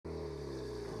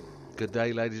Good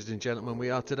day, ladies and gentlemen. We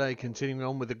are today continuing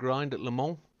on with the grind at Le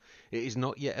Mans. It is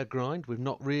not yet a grind. We've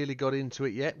not really got into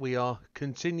it yet. We are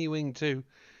continuing to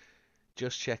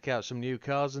just check out some new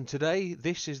cars. And today,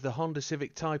 this is the Honda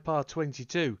Civic Type R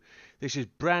 22. This is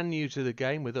brand new to the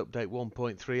game with update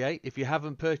 1.38. If you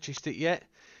haven't purchased it yet,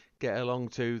 get along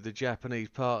to the Japanese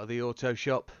part of the auto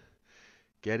shop.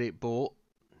 Get it bought.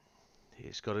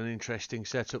 It's got an interesting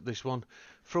setup, this one.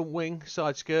 Front wing,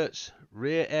 side skirts,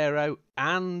 rear aero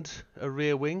and a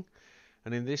rear wing.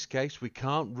 And in this case we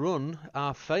can't run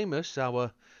our famous,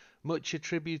 our much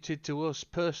attributed to us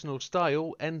personal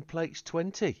style end plates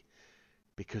 20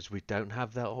 because we don't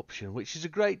have that option, which is a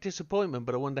great disappointment,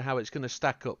 but I wonder how it's going to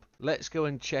stack up. Let's go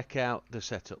and check out the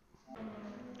setup.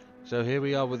 So here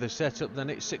we are with the setup.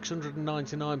 Then it's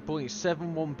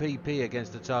 699.71 pp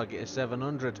against a target of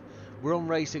 700. We're on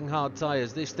racing hard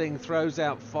tyres. This thing throws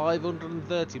out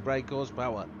 530 brake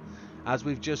horsepower. As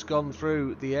we've just gone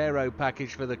through the aero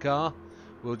package for the car,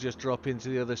 we'll just drop into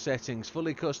the other settings.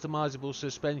 Fully customizable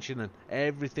suspension and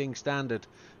everything standard.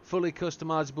 Fully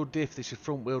customizable diff. This is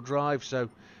front wheel drive, so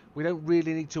we don't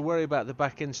really need to worry about the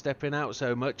back end stepping out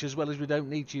so much, as well as we don't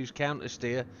need to use counter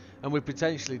steer, and we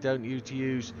potentially don't need to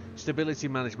use stability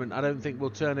management. I don't think we'll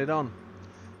turn it on.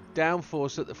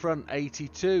 Downforce at the front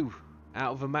 82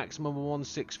 out of a maximum of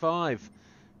 165.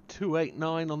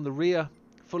 289 on the rear.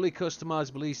 Fully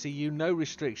customizable ECU, no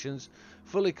restrictions.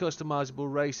 Fully customizable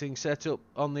racing setup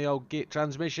on the old gear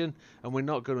transmission, and we're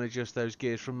not going to adjust those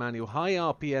gears from manual. High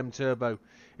RPM turbo.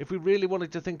 If we really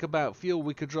wanted to think about fuel,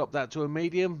 we could drop that to a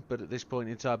medium, but at this point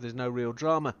in time there's no real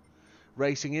drama.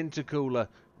 Racing intercooler,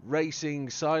 racing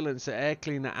silencer, air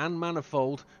cleaner and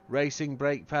manifold, racing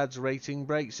brake pads, racing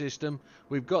brake system.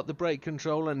 We've got the brake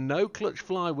controller, no clutch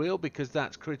flywheel because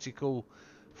that's critical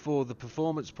for the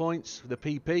performance points, the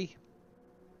PP.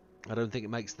 I don't think it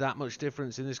makes that much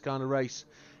difference in this kind of race.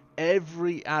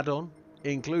 Every add-on,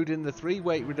 including the 3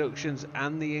 weight reductions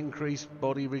and the increased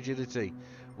body rigidity.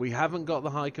 We haven't got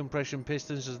the high compression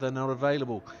pistons as they're not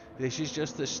available. This is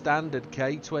just the standard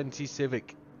K20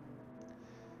 Civic.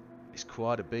 It's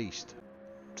quite a beast.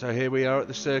 So here we are at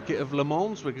the circuit of Le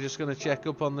Mans. We're just going to check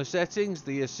up on the settings.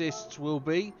 The assists will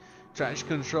be traction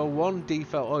control 1,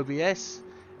 default OBS,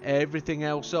 everything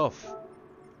else off.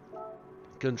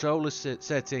 Controller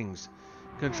settings.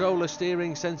 Controller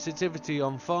steering sensitivity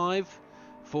on 5.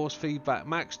 Force feedback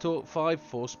max torque 5.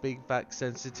 Force feedback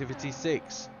sensitivity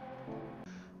 6.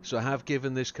 So I have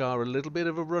given this car a little bit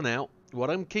of a run out. What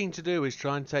I'm keen to do is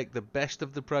try and take the best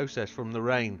of the process from the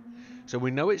rain. So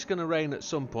we know it's going to rain at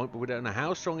some point, but we don't know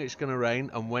how strong it's going to rain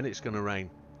and when it's going to rain.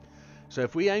 So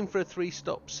if we aim for a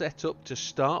 2-stop setup to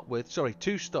start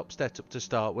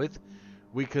with,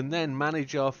 we can then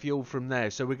manage our fuel from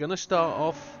there. So we're going to start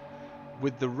off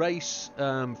with the race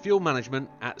fuel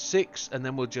management at 6, and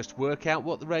then we'll just work out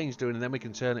what the rain's doing, and then we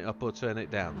can turn it up or turn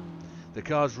it down. The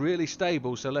car's really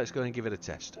stable, so let's go and give it a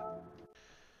test.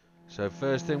 So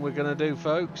first thing we're going to do,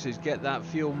 folks, is get that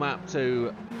fuel map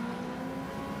to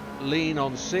lean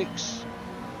on 6,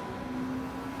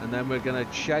 and then we're going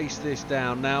to chase this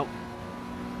down. Now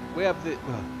we have the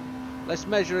let's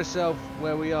measure ourselves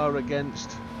where we are against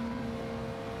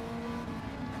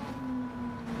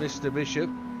Mr. Bishop,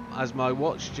 as my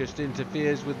watch just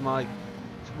interferes with my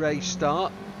race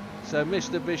start. So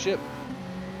Mr. Bishop,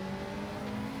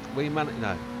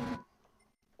 no.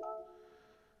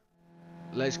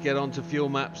 Let's get on to fuel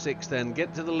map 6 then.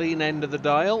 Get to the lean end of the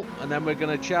dial, and then we're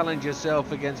going to challenge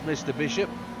yourself against Mr. Bishop,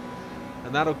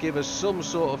 and that'll give us some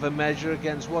sort of a measure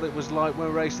against what it was like when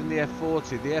we were racing the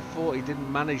F40. The F40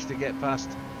 didn't manage to get past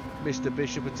Mr.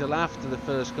 Bishop until after the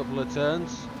first couple of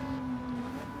turns,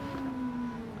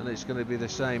 and it's going to be the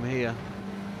same here.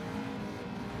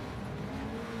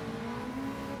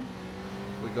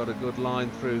 We got a good line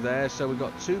through there, so we've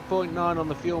got 2.9 on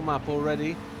the fuel map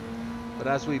already, but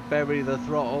as we bury the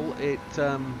throttle, it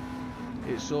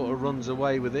sort of runs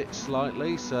away with it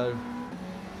slightly, so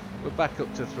we're back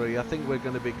up to 3. I think we're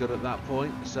going to be good at that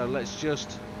point, so let's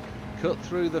just cut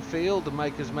through the field and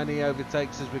make as many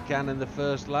overtakes as we can in the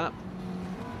first lap.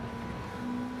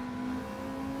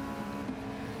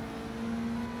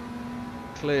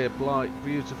 Clear, bright,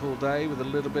 beautiful day with a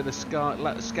little bit of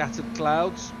scattered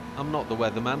clouds. I'm not the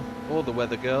weatherman or the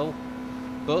weather girl,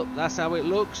 but that's how it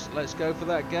looks. Let's go for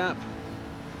that gap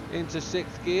into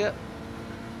 6th gear.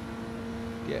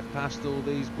 Get past all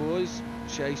these boys,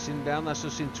 chasing down. That's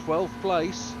us in 12th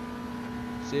place.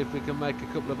 See if we can make a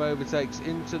couple of overtakes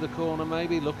into the corner,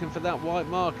 maybe looking for that white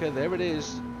marker. There it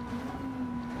is.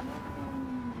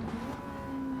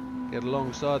 Get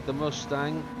alongside the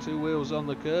Mustang, 2 wheels on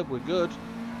the curb, we're good.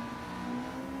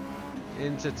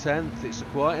 into 10th. It's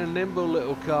quite a nimble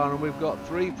little car, and we've got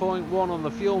 3.1 on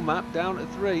the fuel map, down to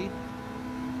 3.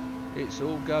 It's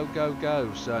all go, go,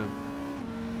 go. So,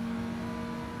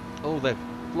 oh, they've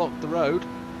blocked the road.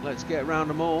 Let's get around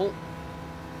them all.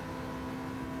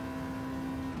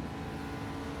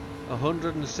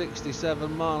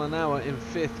 167 mile an hour in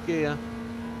 5th gear.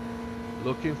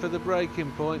 Looking for the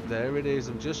braking point. There it is.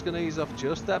 I'm just going to ease off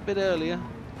just that bit earlier.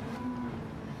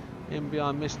 In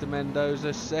behind Mr. Mendoza.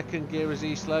 2nd gear as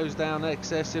he slows down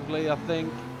excessively, I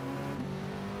think.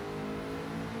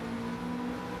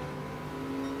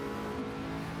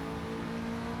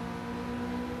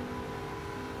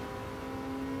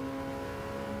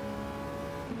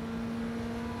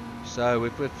 So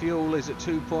if the fuel is at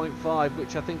 2.5,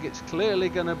 which I think it's clearly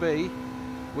going to be,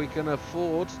 we can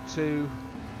afford to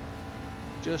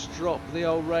just drop the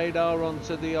old radar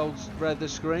onto the old weather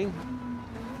screen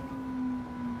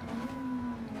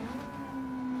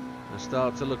and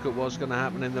start to look at what's going to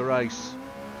happen in the race.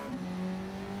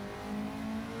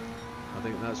 I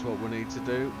think that's what we need to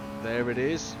do. There it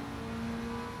is.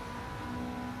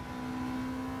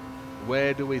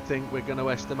 Where do we think we're going to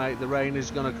estimate the rain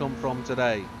is going to come from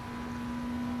today?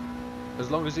 As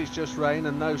long as it's just rain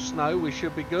and no snow, we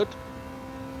should be good.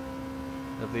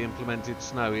 Have they implemented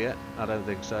snow yet? I don't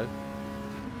think so.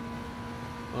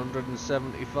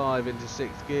 175 into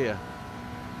 6th gear.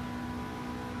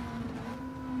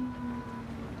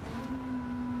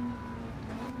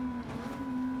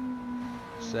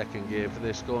 Second gear for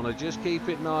this corner. Just keep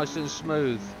it nice and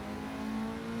smooth.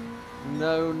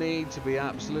 No need to be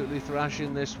absolutely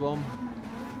thrashing this one.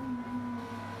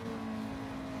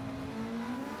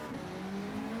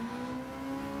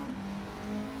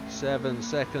 7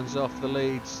 seconds off the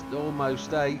leads,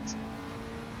 almost 8,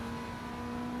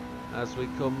 as we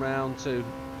come round to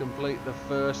complete the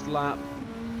first lap.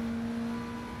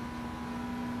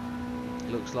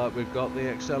 Looks like we've got the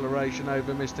acceleration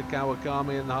over Mr.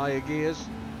 Kawakami in the higher gears,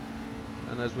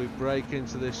 and as we break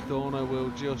into this corner, we'll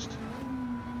just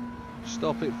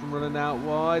stop it from running out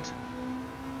wide.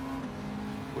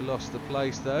 We lost the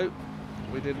place though.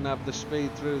 We didn't have the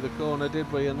speed through the corner,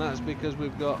 did we? And that's because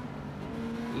we've got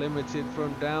limited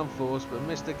front downforce, but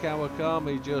Mr.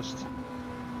 Kawakami just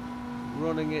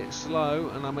running it slow,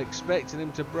 and I'm expecting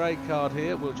him to brake hard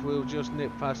here, which we'll just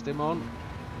nip past him on.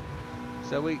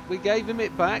 So we gave him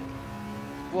it back.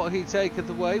 What he taketh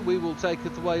away, we will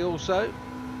taketh away also.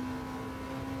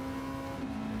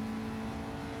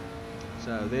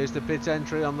 So there's the pit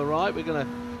entry on the right. We're going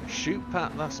to shoot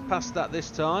past that this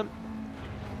time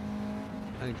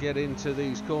and get into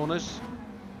these corners.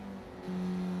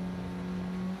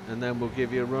 And then we'll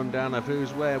give you a rundown of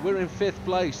who's where. We're in 5th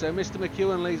place, so Mr.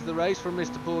 McEwen leads the race from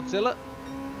Mr. Portilla.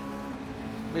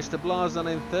 Mr. Blazon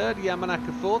in 3rd,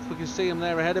 Yamanaka 4th. We can see him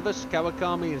there ahead of us.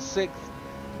 Kawakami in 6th,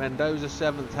 Mendoza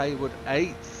 7th, Hayward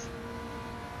 8th.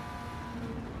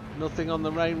 Nothing on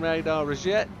the rain radar as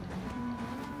yet.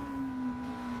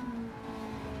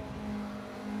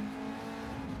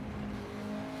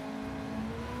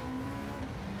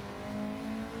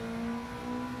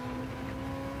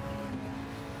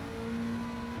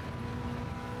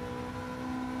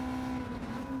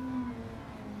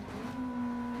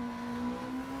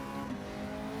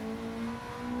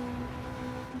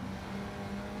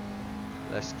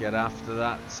 Let's get after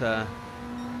that,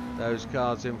 those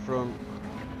cars in front.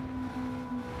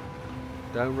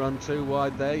 Don't run too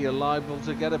wide there, you're liable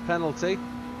to get a penalty.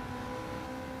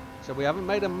 So we haven't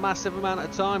made a massive amount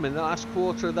of time in the last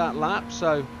quarter of that lap,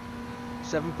 so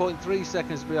 7.3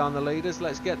 seconds behind the leaders.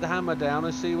 Let's get the hammer down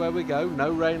and see where we go.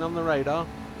 No rain on the radar.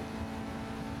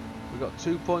 We've got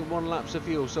 2.1 laps of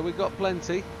fuel, so we've got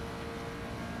plenty.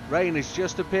 Rain is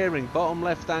just appearing, bottom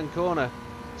left hand corner.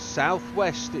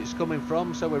 Southwest it's coming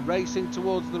from, so we're racing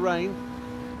towards the rain.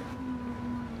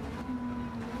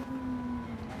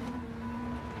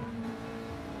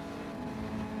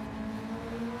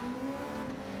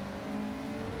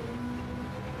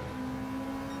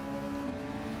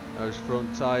 Those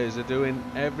front tyres are doing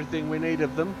everything we need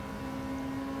of them.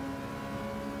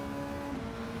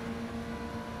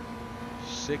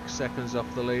 6 seconds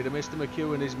off the leader. Mr.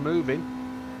 McEwen is moving.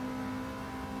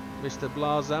 Mr.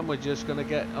 Blazon, we're just going to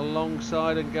get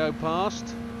alongside and go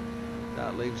past.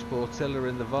 That leaves Portilla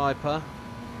in the Viper.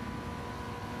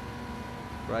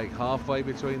 Brake halfway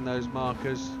between those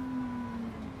markers.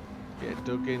 Get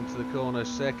dug into the corner,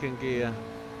 2nd gear.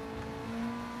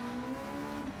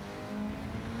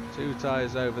 2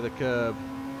 tyres over the curb.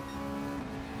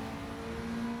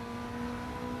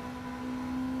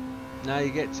 Now you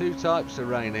get 2 types of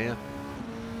rain here.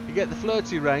 You get the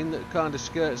flirty rain that kind of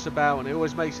skirts about, and it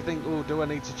always makes you think, oh, do I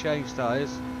need to change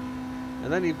tyres?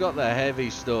 And then you've got the heavy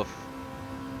stuff.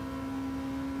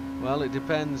 Well, it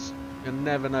depends. You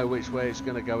never know which way it's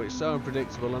going to go. It's so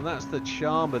unpredictable, and that's the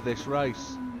charm of this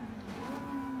race.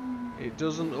 It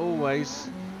doesn't always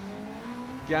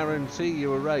guarantee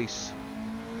you a race.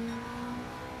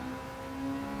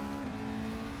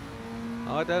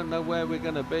 I don't know where we're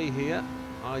going to be here.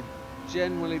 I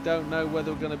genuinely don't know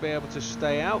whether we're going to be able to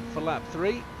stay out for lap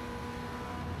 3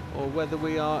 or whether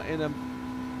we are in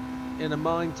a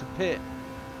mine to pit.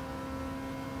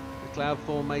 The cloud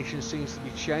formation seems to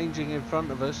be changing in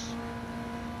front of us.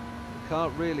 We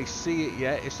can't really see it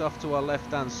yet. It's off to our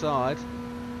left hand side.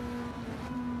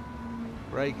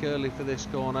 Brake early for this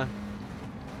corner.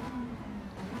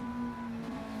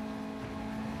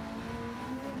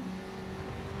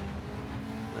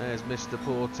 There's Mr.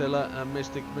 Portilla and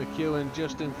Mr. McEwen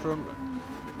just in front.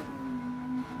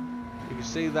 You can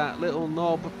see that little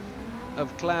knob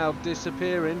of cloud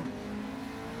disappearing,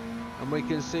 and we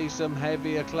can see some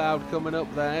heavier cloud coming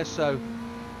up there, so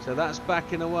that's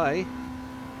backing away.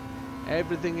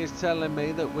 Everything is telling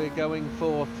me that we're going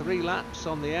for 3 laps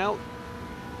on the out.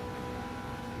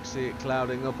 You can see it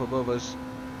clouding up above us.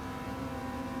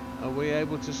 Are we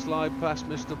able to slide past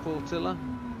Mr. Portilla?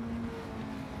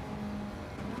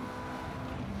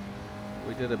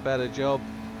 We did a better job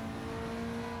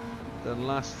than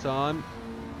last time.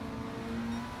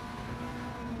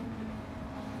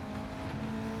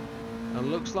 And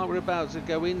looks like we're about to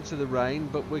go into the rain,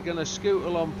 but we're going to scoot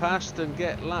along past and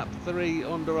get lap 3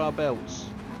 under our belts.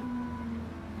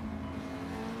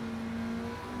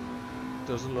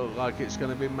 Doesn't look like it's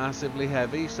going to be massively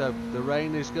heavy, so the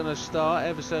rain is going to start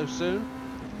ever so soon.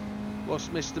 What's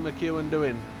Mr. McEwen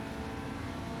doing?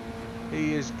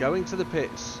 He is going to the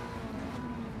pits.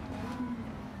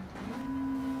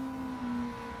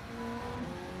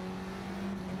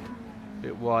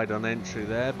 Bit wide on entry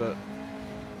there, but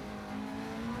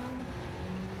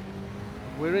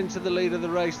we're into the lead of the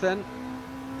race then.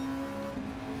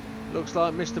 Looks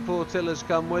like Mr. Portilla's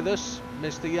come with us.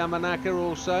 Mr. Yamanaka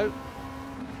also.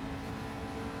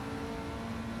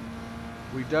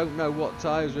 We don't know what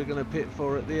tyres we're going to pit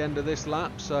for at the end of this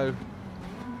lap, so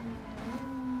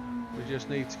we just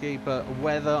need to keep a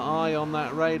weather eye on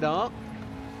that radar.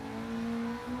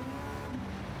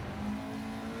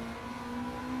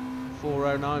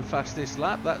 .409 fastest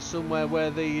lap. That's somewhere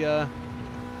where the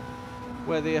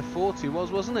F40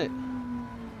 was, wasn't it?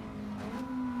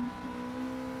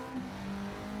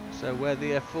 So where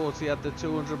the F40 had the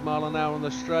 200 mile an hour on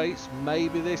the straights,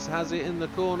 maybe this has it in the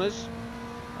corners,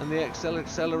 and the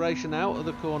acceleration out of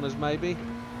the corners maybe.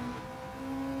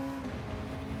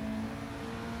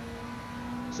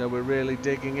 So we're really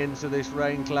digging into this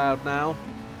rain cloud now.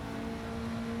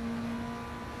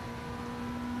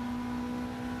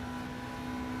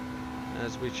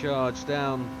 As we charge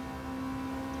down,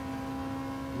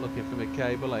 looking for my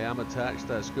cable, I am attached,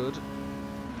 that's good.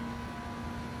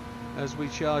 As we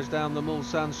charge down the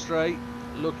Mulsanne straight,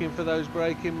 looking for those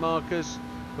braking markers.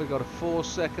 We've got a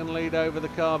 4-second lead over the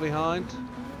car behind.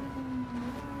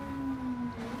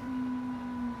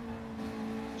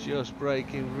 Just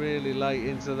braking really late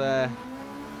into there.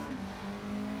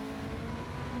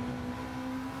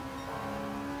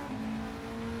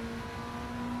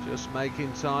 Just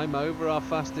making time over our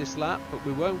fastest lap, but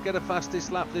we won't get a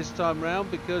fastest lap this time round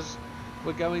because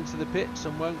we're going to the pits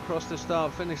and won't cross the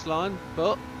start finish line.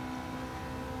 But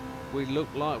we look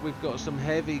like we've got some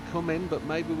heavy coming, but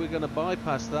maybe we're going to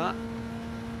bypass that.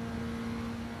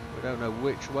 We don't know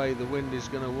which way the wind is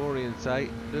going to orientate,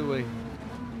 do we?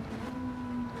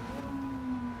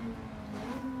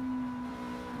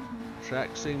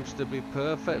 Track seems to be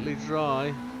perfectly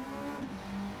dry.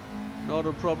 Not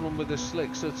a problem with the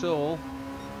slicks at all.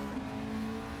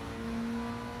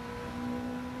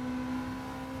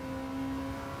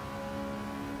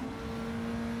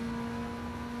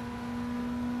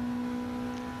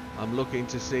 I'm looking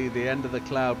to see the end of the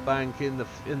cloud bank in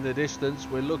the distance.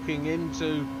 We're looking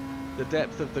into the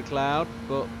depth of the cloud,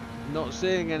 but not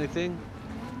seeing anything.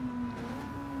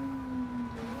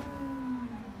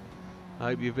 I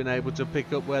hope you've been able to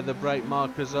pick up where the brake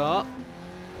markers are.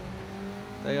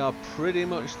 They are pretty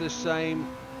much the same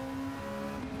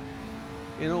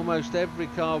in almost every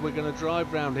car we're going to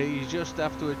drive around here. You just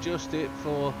have to adjust it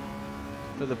for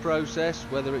the process.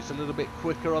 Whether it's a little bit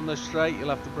quicker on the straight, you'll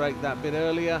have to brake that bit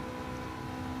earlier.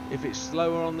 If it's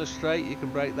slower on the straight, you can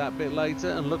brake that bit later.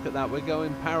 And look at that, we're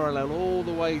going parallel all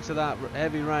the way to that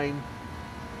heavy rain,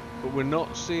 but we're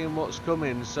not seeing what's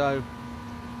coming. So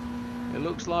it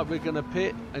looks like we're going to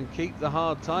pit and keep the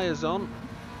hard tyres on.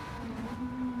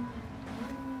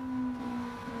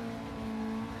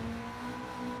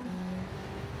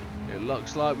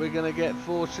 looks like we're going to get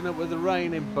fortunate with the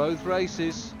rain in both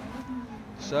races.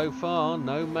 So far,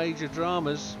 no major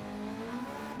dramas.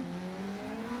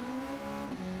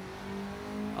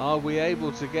 Are we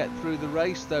able to get through the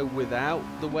race though without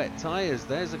the wet tyres?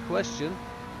 There's a question.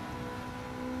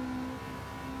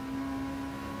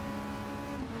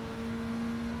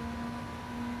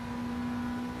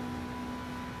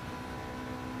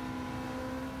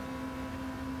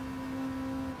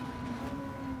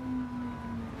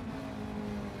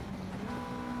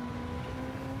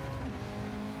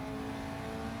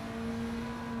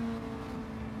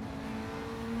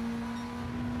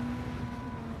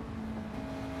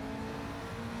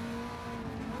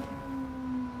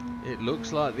 It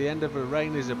looks like the end of the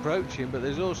rain is approaching, but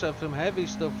there's also some heavy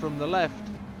stuff from the left.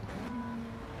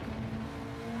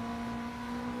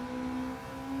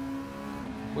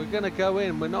 We're going to go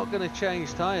in, we're not going to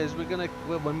change tyres,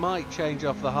 well, we might change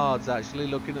off the hards actually,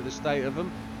 looking at the state of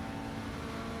them.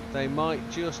 They might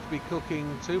just be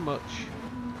cooking too much.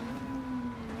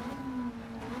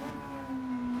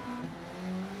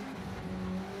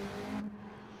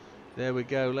 There we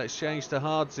go, let's change to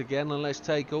hards again and let's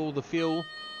take all the fuel.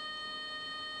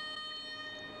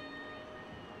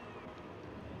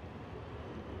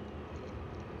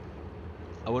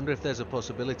 I wonder if there's a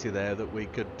possibility there that we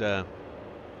could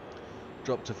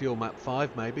drop to fuel map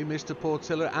 5 maybe. Mr.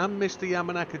 Portilla and Mr.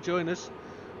 Yamanaka join us.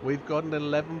 We've got an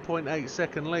 11.8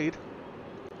 second lead.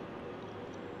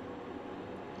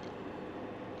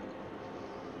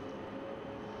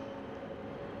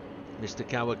 Mr.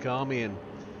 Kawakami in.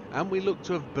 And we look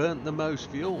to have burnt the most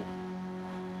fuel.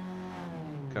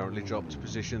 Currently dropped to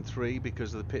position 3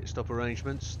 because of the pit stop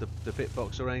arrangements, the pit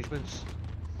box arrangements.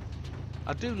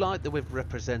 I do like that we've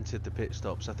represented the pit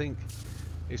stops. I think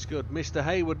it's good. Mr.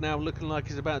 Hayward now looking like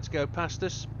he's about to go past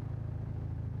us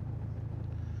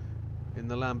in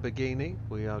the Lamborghini.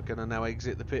 We are going to now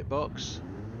exit the pit box.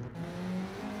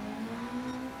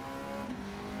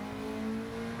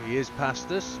 He is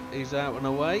past us. He's out and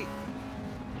away.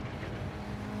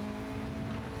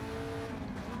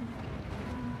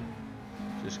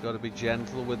 Just got to be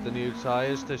gentle with the new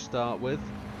tyres to start with.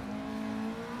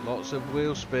 Lots of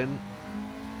wheel spin.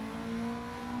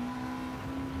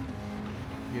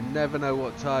 You never know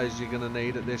what tyres you're going to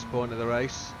need at this point of the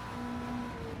race.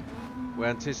 We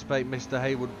anticipate Mr.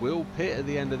 Hayward will pit at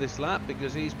the end of this lap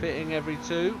because he's pitting every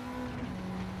 2.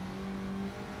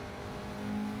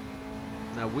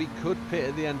 Now we could pit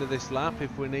at the end of this lap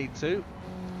if we need to.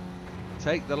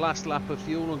 Take the last lap of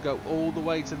fuel and go all the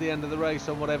way to the end of the race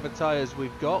on whatever tyres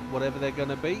we've got, whatever they're going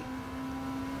to be.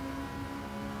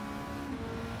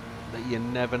 But you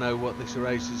never know what this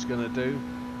race is going to do.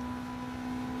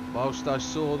 Whilst I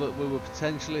saw that we were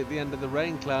potentially at the end of the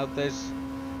rain cloud, there's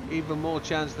even more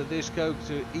chance that this goes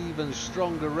to even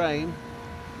stronger rain.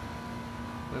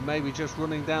 We're maybe just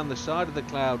running down the side of the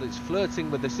cloud. It's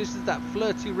flirting with us. This is that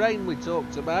flirty rain we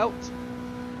talked about.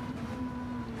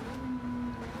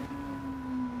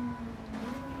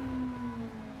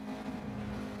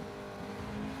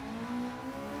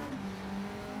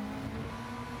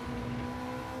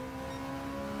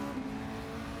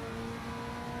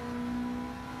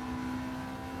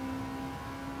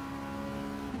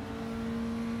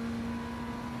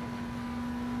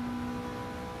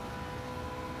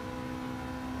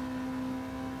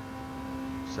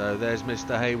 So there's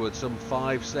Mr. Hayward, some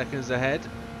 5 seconds ahead.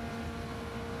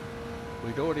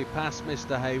 We'd already passed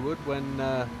Mr. Hayward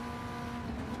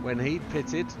when he'd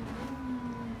pitted.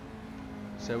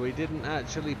 So he didn't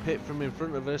actually pit from in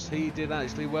front of us. He did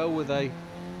actually well with a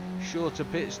shorter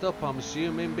pit stop, I'm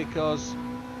assuming, because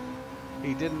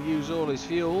he didn't use all his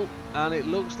fuel. And it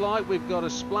looks like we've got a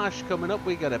splash coming up.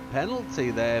 We get a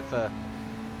penalty there for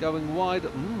going wide.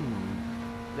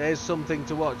 There's something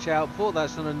to watch out for.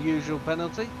 That's an unusual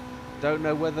penalty. Don't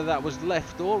know whether that was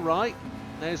left or right.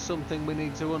 There's something we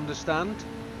need to understand.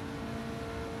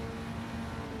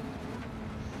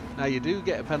 Now you do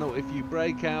get a penalty if you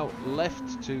break out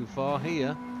left too far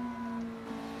here.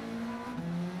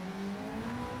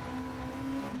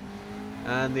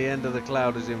 And the end of the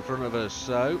cloud is in front of us,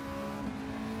 so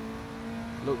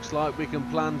looks like we can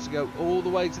plan to go all the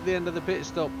way to the end of the pit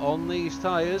stop on these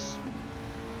tyres.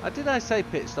 Did I say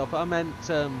pit stop? I meant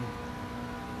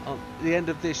on the end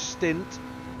of this stint.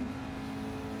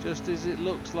 Just as it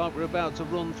looks like we're about to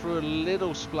run through a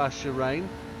little splash of rain.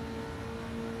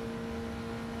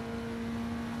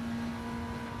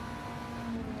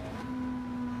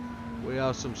 We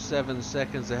are some 7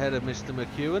 seconds ahead of Mr.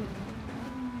 McEwen.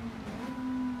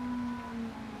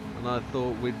 And I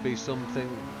thought we'd be something.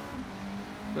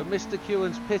 But Mr.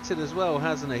 McEwen's pitted as well,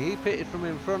 hasn't he? He pitted from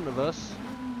in front of us.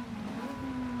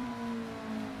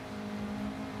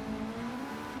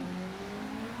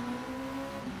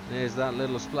 There's that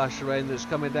little splash of rain that's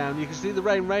coming down. You can see the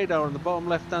rain radar on the bottom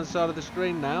left hand side of the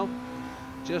screen now.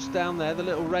 Just down there, the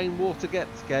little rainwater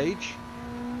depth gauge.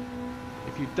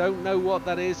 If you don't know what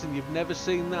that is and you've never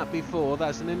seen that before,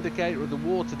 that's an indicator of the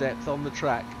water depth on the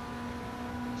track.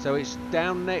 So it's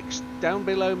down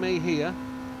below me here.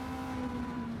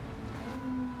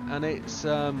 And it's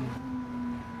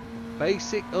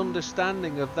basic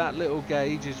understanding of that little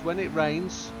gauge is when it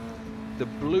rains, the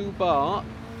blue bar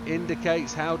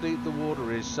indicates how deep the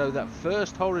water is. So that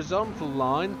first horizontal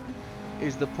line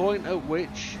is the point at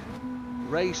which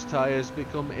race tyres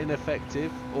become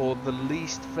ineffective, or the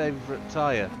least favourite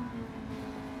tyre.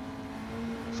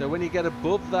 So when you get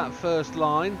above that first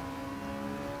line,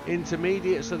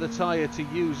 intermediates are the tyre to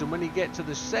use, and when you get to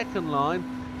the second line,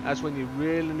 that's when you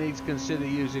really need to consider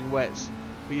using wets.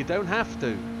 But you don't have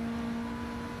to.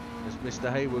 As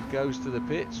Mr. Hayward goes to the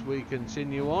pits, we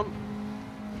continue on.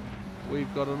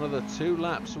 We've got another 2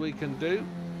 laps we can do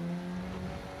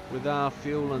with our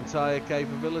fuel and tyre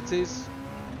capabilities.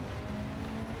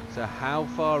 So how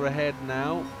far ahead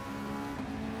now?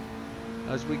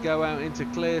 As we go out into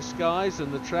clear skies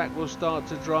and the track will start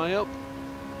to dry up.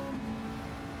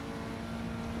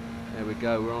 There we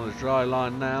go, we're on a dry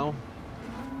line now.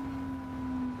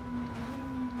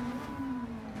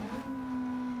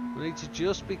 We need to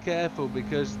just be careful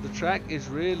because the track is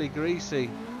really greasy.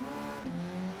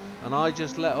 And I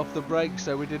just let off the brakes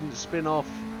so we didn't spin off.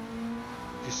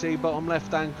 Do you see bottom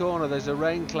left hand corner, there's a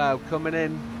rain cloud coming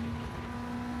in.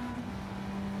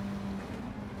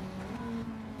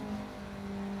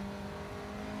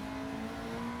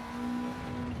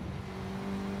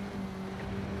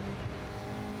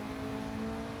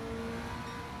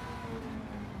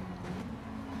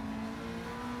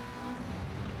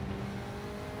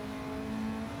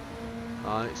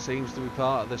 It seems to be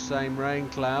part of the same rain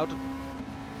cloud.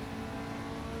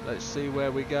 Let's see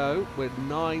where we go. We're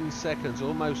 9 seconds,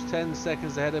 almost 10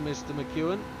 seconds ahead of Mr.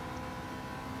 McEwen.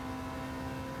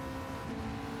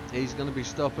 He's going to be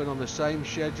stopping on the same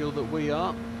schedule that we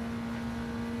are.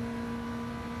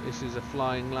 This is a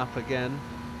flying lap again.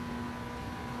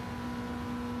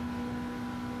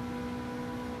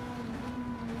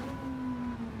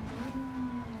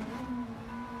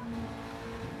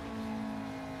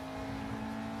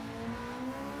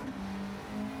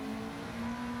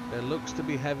 There looks to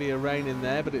be heavier rain in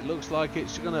there, but it looks like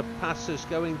it's going to pass us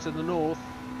going to the north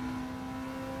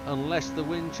unless the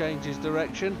wind changes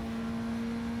direction.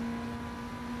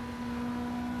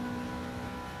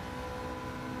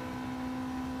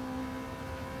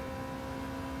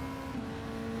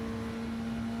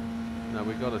 No,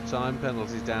 we got a time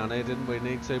penalty down here, didn't we?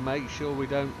 Need to make sure we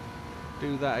don't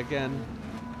do that again.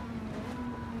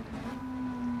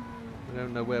 We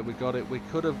don't know where we got it. We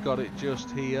could have got it just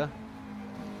here.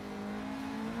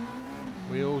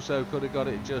 We also could have got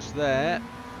it just there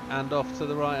and off to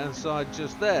the right hand side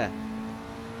just there,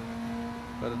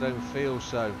 but I don't feel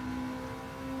so.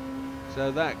 So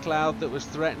that cloud that was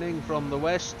threatening from the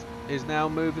west is now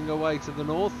moving away to the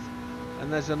north,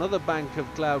 and there's another bank of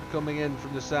cloud coming in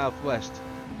from the southwest.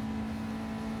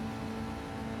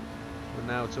 We're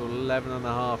now to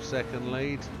 11.5 second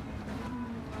lead.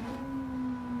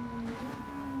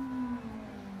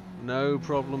 No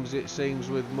problems it seems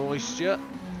with moisture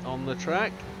on the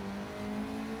track.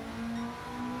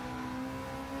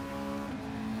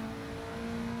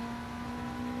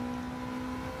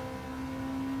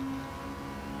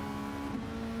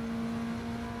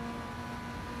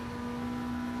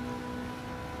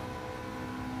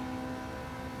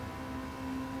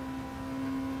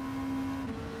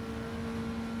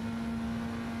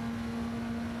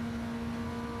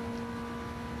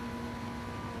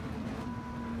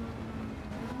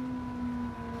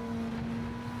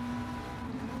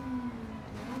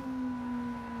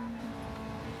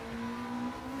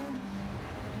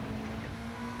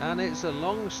 And it's a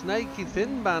long, snaky,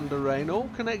 thin band of rain, all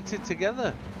connected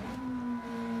together.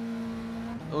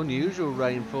 Unusual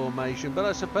rain formation, but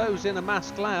I suppose in a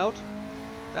mass cloud,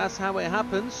 that's how it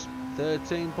happens.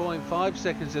 13.5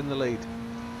 seconds in the lead.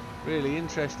 Really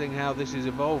interesting how this is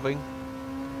evolving.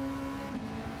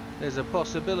 There's a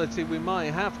possibility we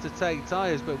might have to take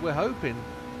tyres, but we're hoping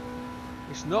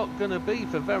it's not going to be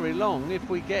for very long if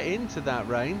we get into that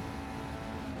rain.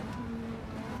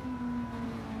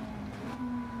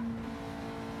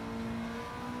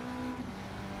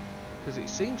 Because it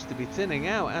seems to be thinning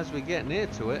out as we get near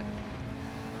to it.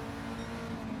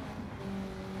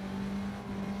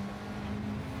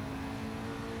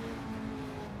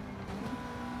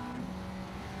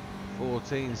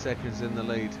 "14 seconds in the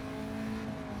lead.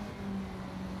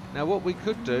 Now what we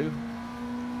could do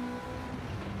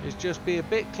is just be a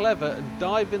bit clever and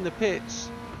dive in the pits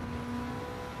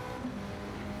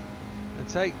and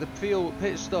take the fuel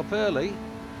pit stop early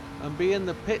and be in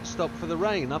the pit stop for the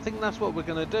rain. I think that's what we're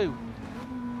going to do.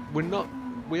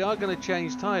 We are going to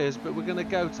change tyres, but we're going to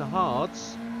go to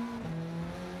hards.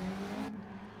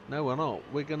 No, we're not.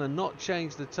 We're going to not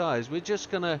change the tyres. We're just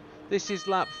going to... This is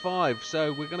lap 5,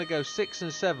 so we're going to go 6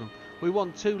 and 7. We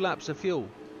want 2 laps of fuel.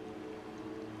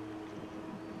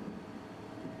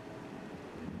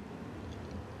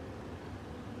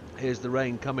 Here's the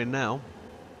rain coming now.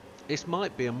 This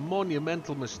might be a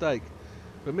monumental mistake,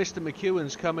 but Mr.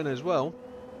 McEwen's coming as well.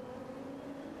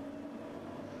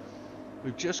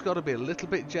 We've just got to be a little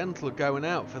bit gentle going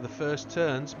out for the first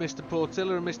turns. Mr.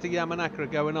 Portilla and Mr. Yamanaka are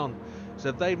going on,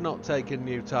 so they've not taken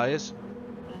new tyres.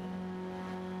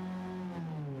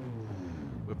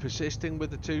 We're persisting with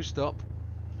the 2-stop.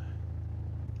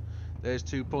 There's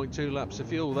 2.2 laps of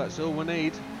fuel, that's all we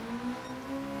need.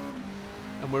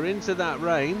 And we're into that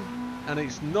rain, and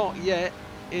it's not yet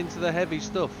into the heavy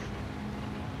stuff.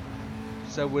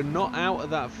 So we're not out of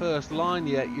that first line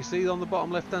yet. You see on the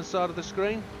bottom left hand side of the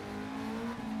screen?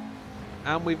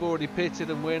 And we've already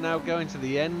pitted, and we're now going to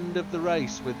the end of the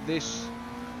race with this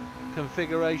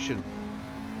configuration.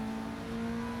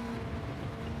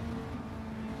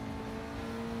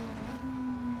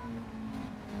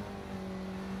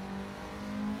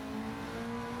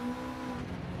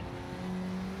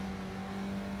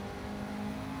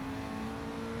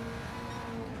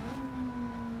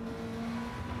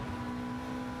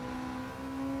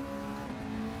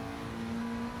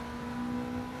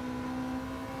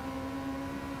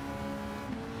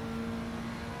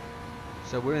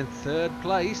 So we're in 3rd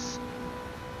place,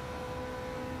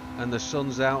 and the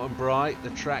sun's out and bright. The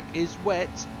track is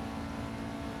wet.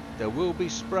 There will be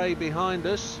spray behind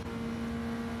us.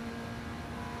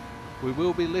 We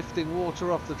will be lifting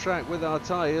water off the track with our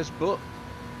tyres, but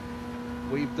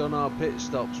we've done our pit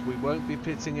stops. We won't be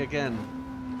pitting again.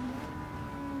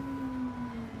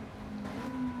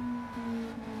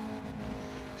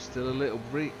 Still a little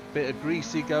bit of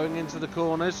greasy going into the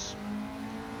corners.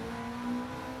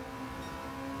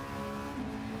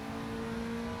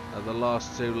 The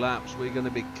last 2 laps we're going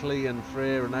to be clean,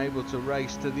 free and able to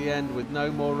race to the end with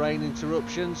no more rain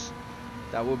interruptions.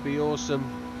 That would be awesome.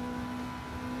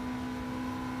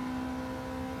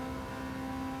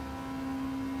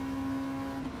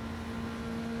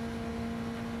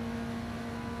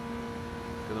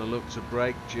 Gonna look to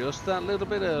brake just that little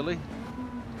bit early.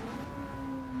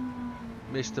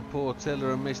 Mr.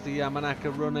 Portilla and Mr.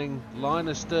 Yamanaka running line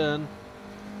astern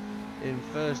in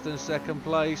 1st and 2nd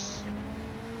place.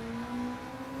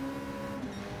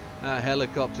 That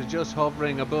helicopter just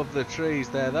hovering above the trees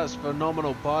there, that's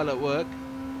phenomenal pilot work.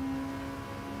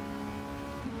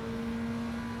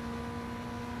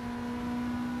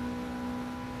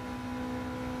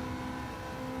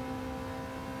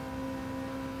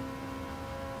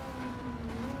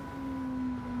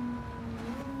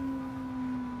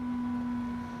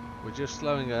 We're just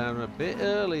slowing down a bit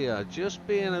earlier, just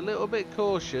being a little bit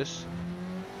cautious.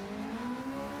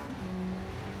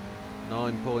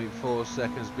 9.4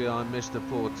 seconds behind Mr.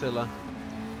 Portilla.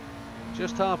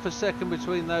 Just half a second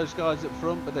between those guys at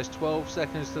front, but there's 12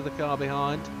 seconds to the car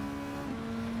behind.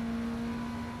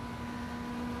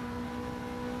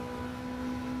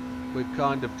 We've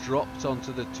kind of dropped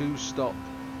onto the 2-stop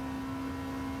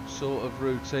sort of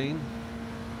routine.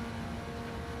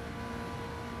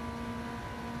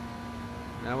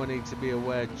 Now we need to be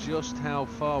aware just how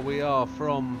far we are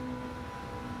from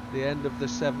the end of the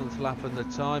 7th lap and the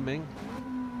timing.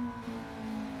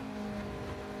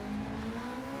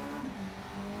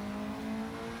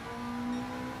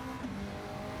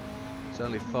 It's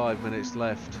only 5 minutes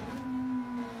left.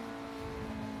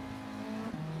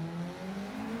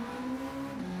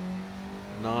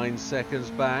 Nine seconds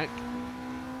back.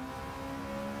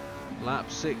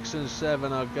 Lap 6 and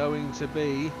 7 are going to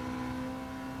be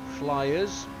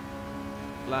flyers.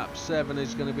 Lap 7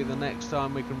 is going to be the next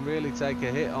time we can really take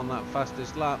a hit on that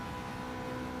fastest lap.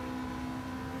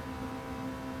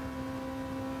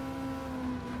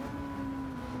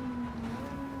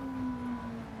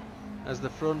 As the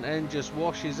front end just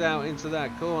washes out into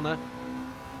that corner.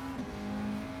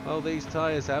 Well, these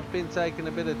tyres have been taking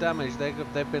a bit of damage.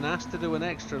 They've been asked to do an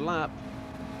extra lap.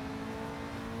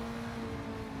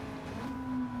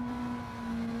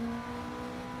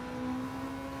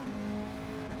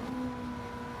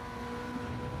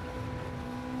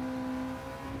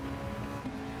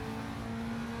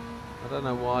 I don't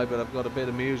know why, but I've got a bit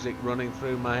of music running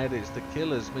through my head. It's the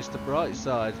Killers, Mr.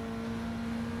 Brightside.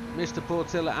 Mr.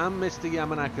 Portilla and Mr.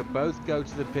 Yamanaka both go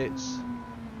to the pits.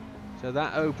 So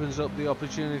that opens up the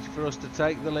opportunity for us to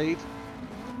take the lead.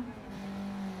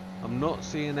 I'm not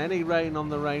seeing any rain on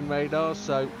the rain radar,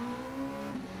 so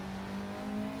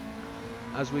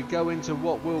as we go into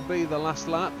what will be the last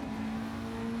lap,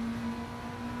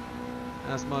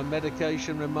 as my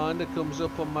medication reminder comes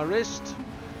up on my wrist,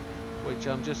 which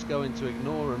I'm just going to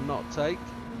ignore and not take.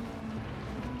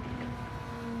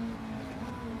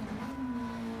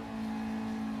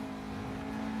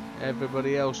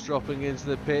 Everybody else dropping into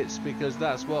the pits because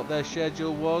that's what their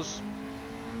schedule was.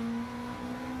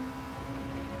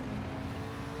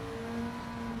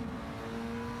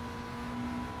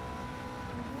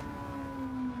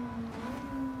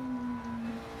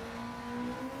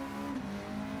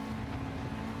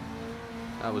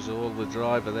 That was all the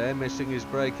driver there, missing his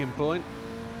braking point.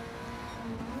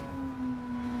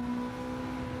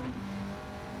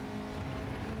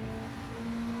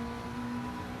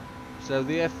 So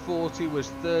the F40 was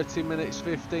 30 minutes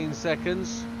 15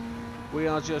 seconds. We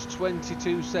are just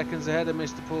 22 seconds ahead of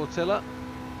Mr. Portilla.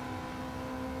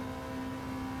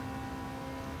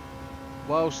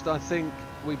 Whilst I think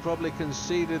we probably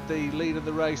conceded the lead of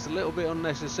the race a little bit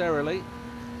unnecessarily,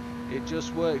 it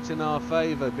just worked in our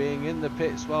favour, being in the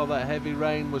pits while that heavy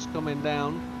rain was coming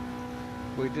down.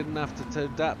 We didn't have to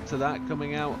adapt to that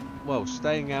coming out, well,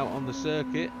 staying out on the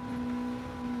circuit.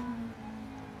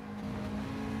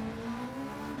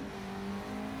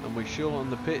 And we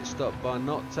shortened the pit stop by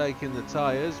not taking the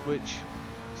tyres, which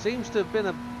seems to have been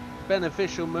a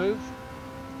beneficial move.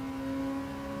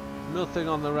 Nothing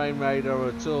on the rain radar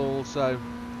at all, so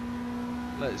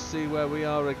let's see where we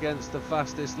are against the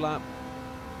fastest lap.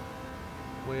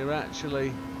 We're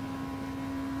actually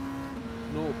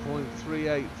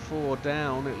 0.384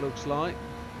 down, it looks like.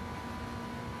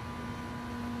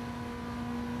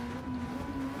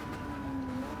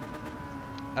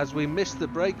 As we miss the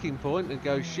braking point and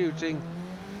go shooting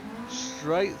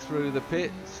straight through the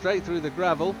pit, straight through the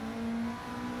gravel,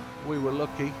 we were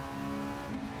lucky.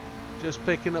 Just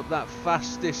picking up that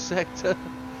fastest sector.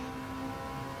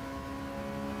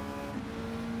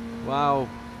 Wow.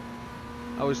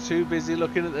 I was too busy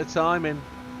looking at the timing.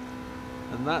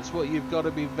 And that's what you've got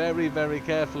to be very, very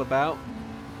careful about.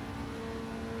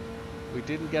 We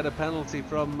didn't get a penalty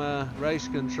from race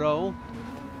control.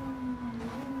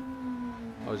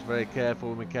 I was very careful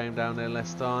when we came down there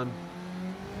last time.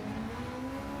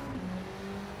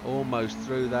 Almost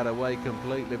threw that away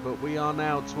completely, but we are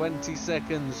now 20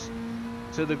 seconds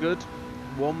to the good.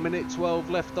 1 minute 12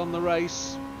 left on the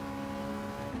race.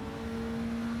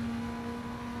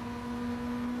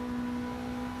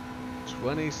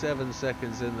 "27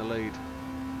 seconds in the lead."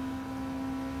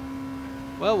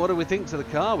 Well, what do we think to the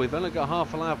car? We've only got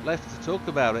half a lap left to talk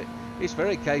about it. It's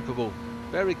very capable.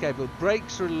 Very capable.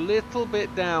 Brakes are a little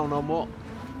bit down on what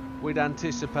we'd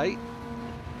anticipate,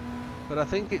 but I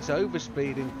think it's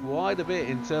overspeeding quite a bit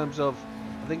in terms of,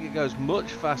 I think it goes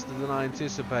much faster than I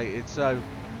anticipated, so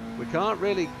we can't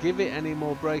really give it any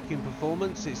more braking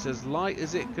performance. It's as light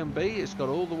as it can be. It's got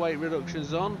all the weight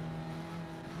reductions on.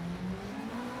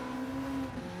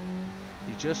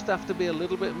 You just have to be a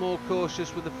little bit more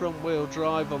cautious with the front wheel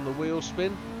drive on the wheel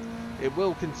spin. It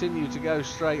will continue to go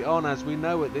straight on, as we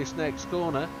know, at this next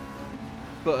corner,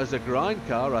 but as a grind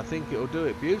car I think it'll do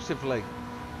it beautifully.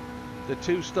 The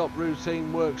two-stop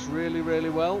routine works really,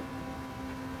 really well.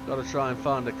 Got to try and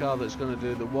find a car that's going to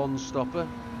do the one-stopper,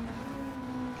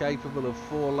 capable of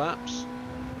 4 laps.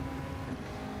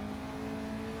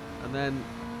 And then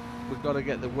we've got to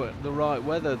get the right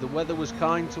weather. The weather was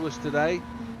kind to us today.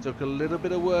 Took a little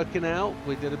bit of working out.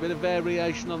 We did a bit of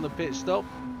variation on the pit stop,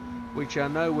 which I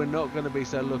know we're not going to be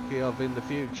so lucky of in the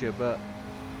future, but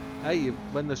hey,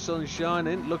 when the sun's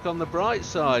shining, look on the bright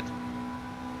side.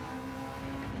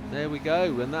 There we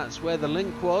go, and that's where the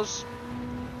link was.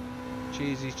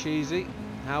 Cheesy, cheesy.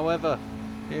 However,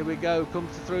 here we go, come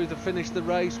through to finish the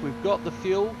race. We've got the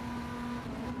fuel.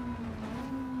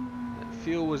 That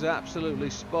fuel was absolutely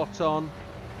spot on.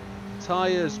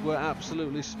 Tyres were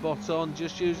absolutely spot on,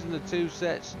 just using the 2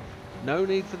 sets. No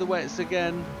need for the wets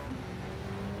again.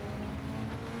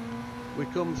 We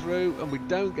come through and we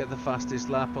don't get the fastest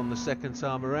lap on the second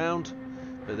time around,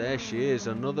 but there she is,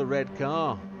 another red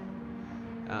car.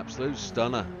 Absolute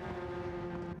stunner.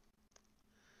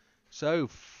 So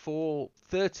for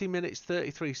 30 minutes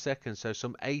 33 seconds, so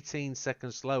some 18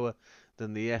 seconds slower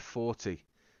than the F40.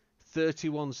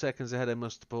 31 seconds ahead of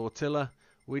Mr. Portilla.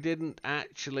 We didn't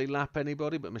actually lap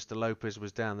anybody, but Mr. Lopez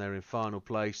was down there in final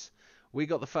place. We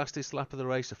got the fastest lap of the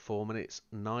race of 4 minutes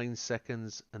 9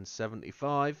 seconds and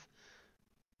 75.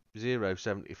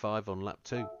 0.75 on lap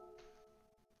 2.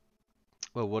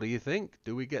 Well, what do you think?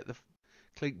 Do we get the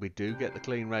I think we do get the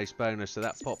clean race bonus, so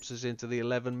that pops us into the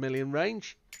 11 million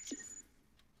range.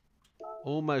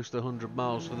 Almost 100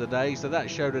 miles for the day, so that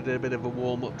showed it a bit of a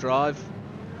warm-up drive.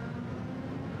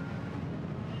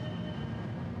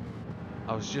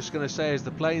 I was just going to say, as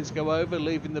the planes go over,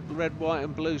 leaving the red, white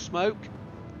and blue smoke,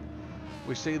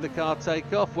 we see the car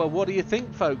take off. Well, what do you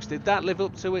think, folks? Did that live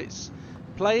up to its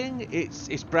playing?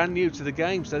 It's brand new to the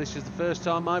game, so this is the first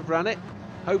time I've ran it.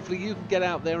 Hopefully you can get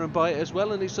out there and buy it as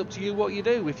well, and it's up to you what you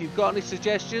do. If you've got any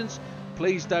suggestions,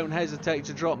 please don't hesitate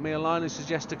to drop me a line and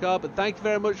suggest a car. But thank you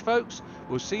very much, folks.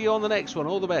 We'll see you on the next one.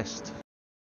 All the best.